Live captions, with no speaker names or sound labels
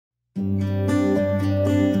I'm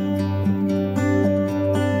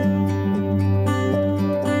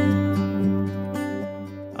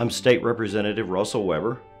State Representative Russell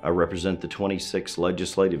Weber. I represent the 26th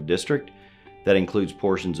Legislative District. That includes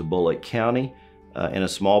portions of Bullock County and a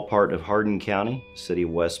small part of Hardin County, City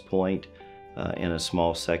of West Point, and a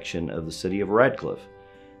small section of the City of Radcliffe.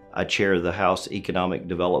 I chair the House Economic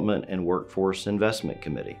Development and Workforce Investment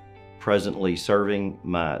Committee. Presently serving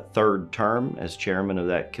my third term as chairman of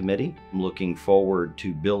that committee. I'm looking forward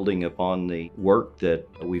to building upon the work that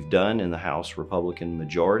we've done in the House Republican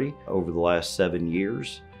majority over the last 7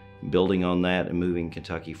 years, building on that and moving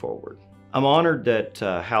Kentucky forward. I'm honored that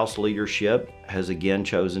House leadership has again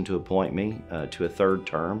chosen to appoint me to a third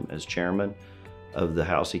term as chairman of the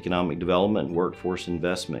House Economic Development and Workforce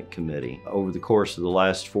Investment Committee. Over the course of the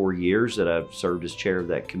last 4 years that I've served as chair of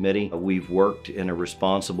that committee, we've worked in a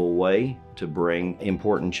responsible way to bring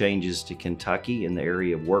important changes to Kentucky in the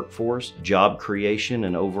area of workforce, job creation,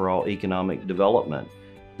 and overall economic development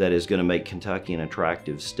that is going to make Kentucky an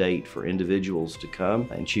attractive state for individuals to come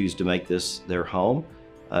and choose to make this their home,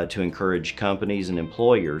 to encourage companies and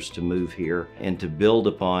employers to move here, and to build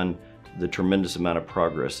upon the tremendous amount of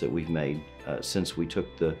progress that we've made since we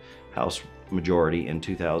took the House majority in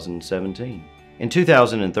 2017. In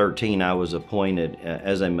 2013, I was appointed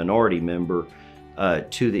as a minority member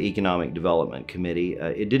to the Economic Development Committee.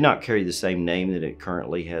 It did not carry the same name that it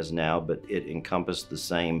currently has now, but it encompassed the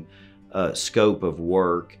same scope of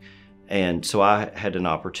work. And so I had an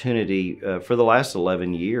opportunity for the last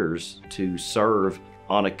 11 years to serve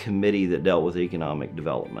on a committee that dealt with economic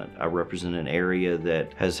development. I represent an area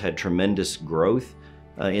that has had tremendous growth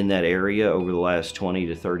in that area over the last 20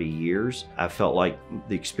 to 30 years. I felt like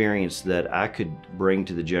the experience that I could bring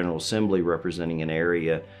to the General Assembly representing an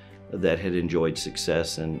area that had enjoyed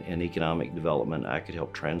success in economic development, I could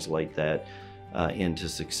help translate that into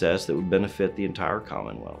success that would benefit the entire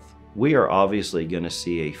Commonwealth. We are obviously going to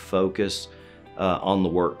see a focus on the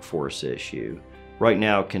workforce issue. Right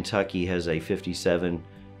now, Kentucky has a 57%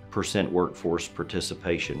 workforce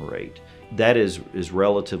participation rate. That is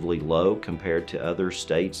relatively low compared to other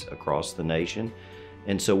states across the nation.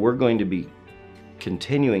 And so we're going to be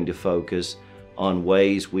continuing to focus on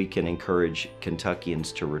ways we can encourage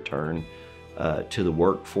Kentuckians to return to the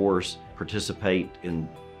workforce, participate in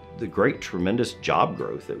the tremendous job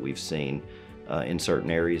growth that we've seen in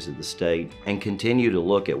certain areas of the state, and continue to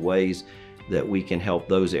look at ways that we can help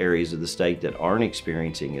those areas of the state that aren't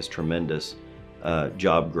experiencing as tremendous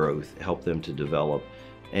job growth, help them to develop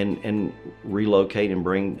and relocate and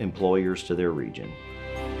bring employers to their region.